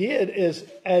what he did is,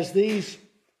 as these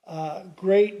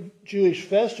great Jewish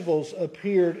festivals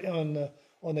appeared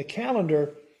on the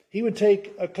calendar, he would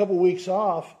take a couple weeks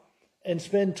off and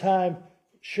spend time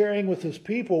sharing with his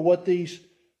people what these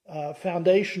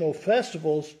foundational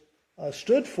festivals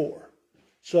stood for.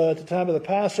 So at the time of the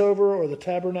Passover or the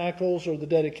Tabernacles or the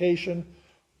dedication,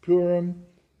 Purim,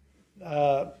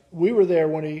 we were there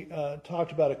when he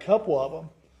talked about a couple of them,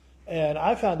 and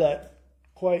I found that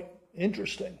quite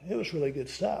interesting. It was really good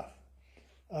stuff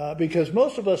because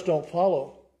most of us don't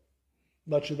follow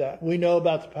much of that. We know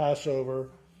about the Passover.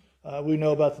 We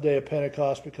know about the day of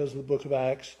Pentecost because of the book of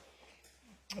Acts.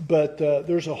 But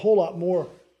there's a whole lot more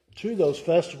to those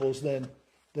festivals than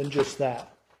just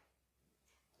that.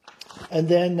 And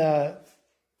then,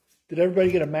 did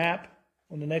everybody get a map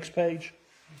on the next page?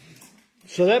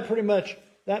 So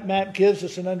that map gives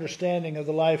us an understanding of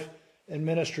the life and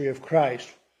ministry of Christ.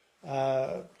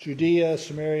 Judea,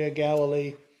 Samaria,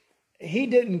 Galilee. He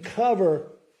didn't cover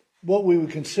what we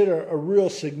would consider a real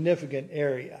significant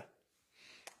area.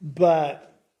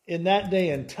 But in that day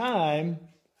and time,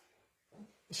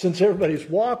 since everybody's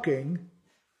walking,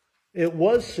 it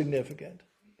was significant.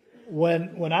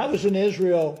 When I was in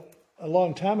Israel a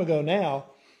long time ago now,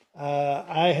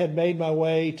 I had made my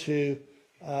way to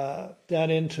down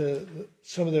into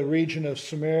some of the region of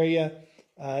Samaria,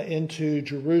 into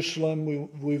Jerusalem.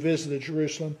 We visited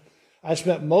Jerusalem. I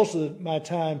spent most of my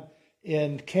time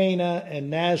in Cana and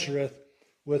Nazareth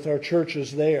with our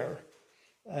churches there,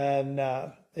 and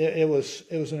it was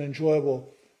an enjoyable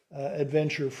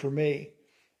adventure for me.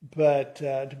 But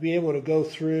to be able to go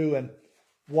through and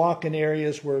walk in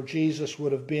areas where Jesus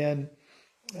would have been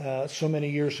so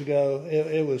many years ago,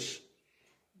 it was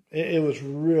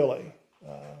really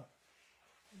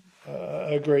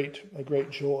a great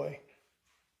joy.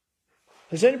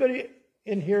 Has anybody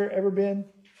in here ever been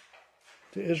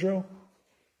to Israel?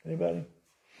 Anybody?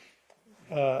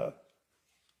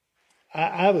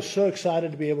 I was so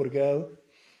excited to be able to go,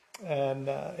 and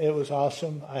it was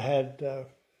awesome. I had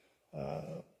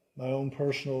my own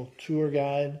personal tour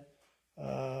guide,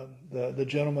 the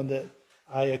gentleman that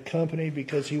I accompanied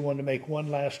because he wanted to make one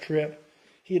last trip.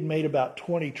 He had made about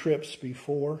 20 trips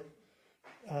before,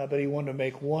 but he wanted to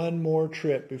make one more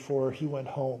trip before he went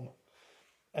home.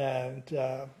 And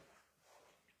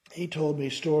he told me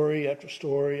story after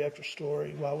story after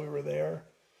story while we were there.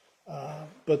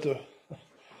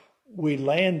 We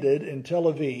landed in Tel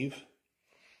Aviv,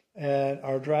 and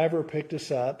our driver picked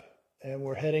us up, and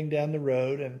we're heading down the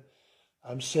road, and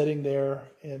I'm sitting there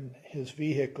in his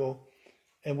vehicle,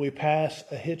 and we pass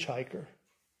a hitchhiker.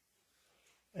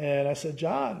 And I said,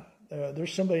 John,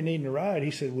 there's somebody needing a ride.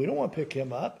 He said, we don't want to pick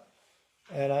him up.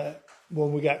 And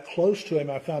when we got close to him,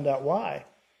 I found out why.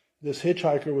 This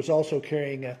hitchhiker was also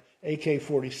carrying a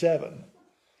AK-47.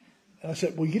 And I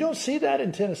said, well, you don't see that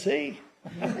in Tennessee.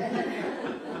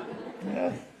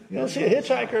 Yeah, you don't see a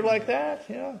hitchhiker like that.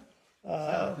 Yeah.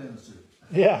 South Tennessee.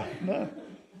 Yeah. No.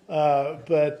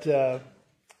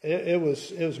 It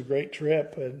was a great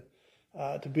trip, and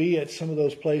to be at some of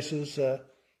those places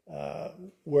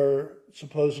where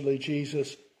supposedly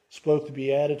Jesus spoke the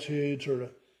Beatitudes, or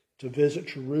to visit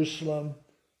Jerusalem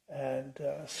and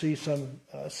see some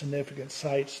significant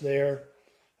sites there.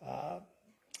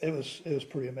 It was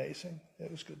pretty amazing.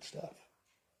 It was good stuff.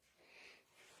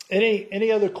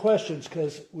 Any other questions?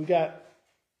 Because we got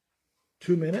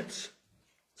 2 minutes.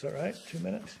 Is that right? 2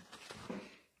 minutes?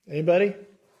 Anybody?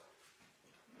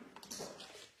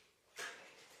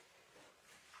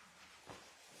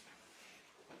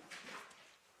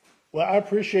 Well, I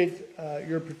appreciate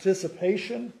your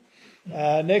participation.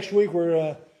 Next week, we're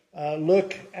going to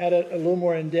look at it a little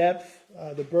more in depth,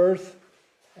 the birth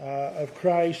of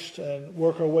Christ, and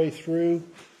work our way through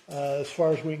as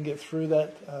far as we can get through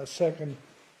that second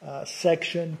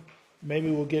section.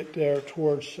 Maybe we'll get there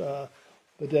towards the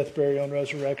death, burial, and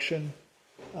resurrection.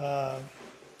 But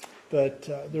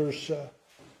there's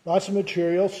lots of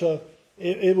material, so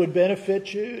it would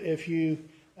benefit you if you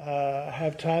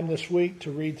have time this week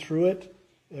to read through it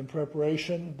in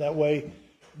preparation. That way,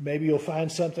 maybe you'll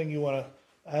find something you want to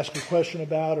ask a question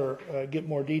about or get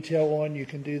more detail on. You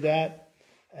can do that,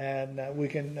 and we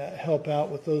can help out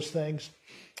with those things.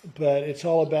 But it's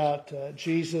all about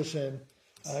Jesus and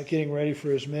getting ready for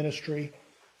his ministry.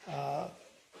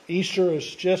 Easter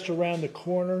is just around the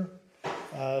corner.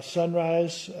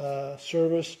 Sunrise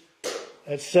service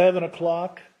at 7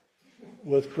 o'clock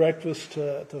with breakfast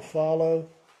to follow,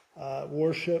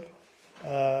 worship.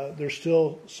 There's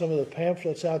still some of the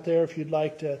pamphlets out there if you'd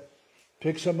like to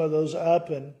pick some of those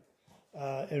up and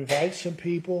invite some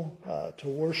people to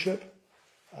worship.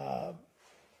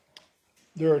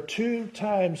 There are 2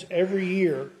 times every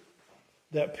year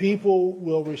that people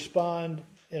will respond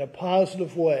in a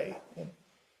positive way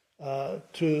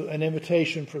to an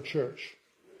invitation for church: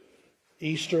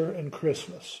 Easter and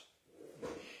Christmas.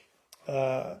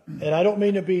 And I don't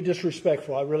mean to be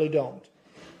disrespectful, I really don't.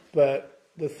 But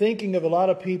the thinking of a lot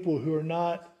of people who are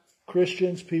not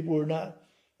Christians, people who are not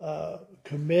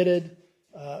committed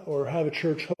or have a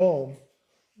church home,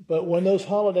 but when those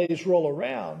holidays roll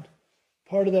around,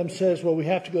 part of them says, well, we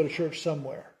have to go to church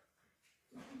somewhere.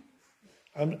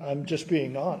 I'm just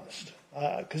being honest,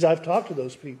 because I've talked to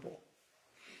those people.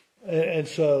 And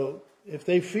so if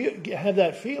they have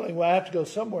that feeling, well, I have to go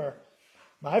somewhere,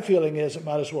 my feeling is it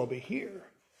might as well be here.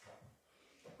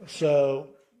 So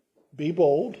be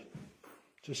bold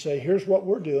to say, here's what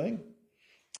we're doing,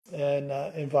 and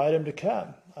invite them to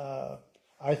come.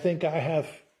 I think I have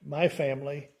my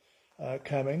family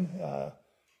coming,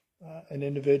 an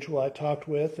individual I talked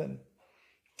with, and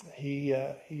he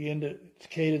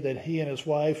indicated that he and his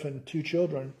wife and 2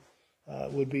 children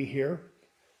would be here.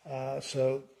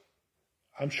 So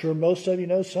I'm sure most of you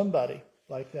know somebody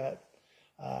like that.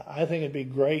 I think it'd be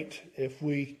great if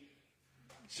we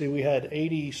had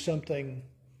 80-something,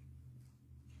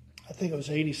 I think it was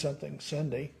 80-something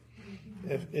Sunday.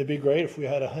 It'd be great if we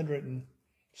had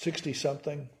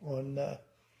 160-something on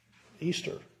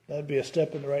Easter. That'd be a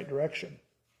step in the right direction.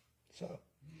 So,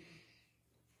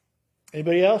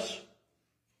 anybody else?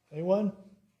 Anyone?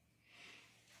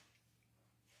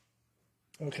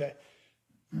 Okay.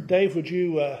 Dave, would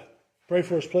you pray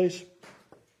for us, please?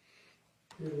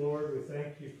 Dear Lord, we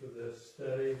thank you for this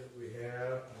study that we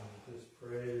have, and just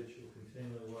pray that you'll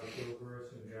continually watch over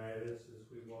us and guide us as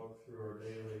we walk through our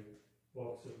daily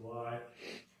walks of life.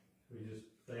 We just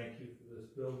thank you for this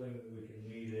building that we can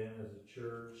meet in as a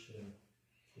church, and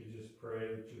we just pray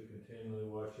that you continually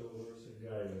watch over us and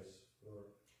guide us for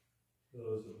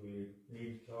those that we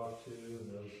need to talk to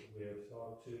and those that we have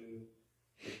talked to,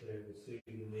 that they will see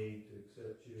the need to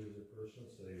accept you as a personal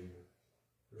Savior.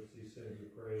 For these things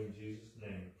we pray in Jesus'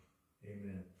 name.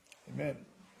 Amen. Amen.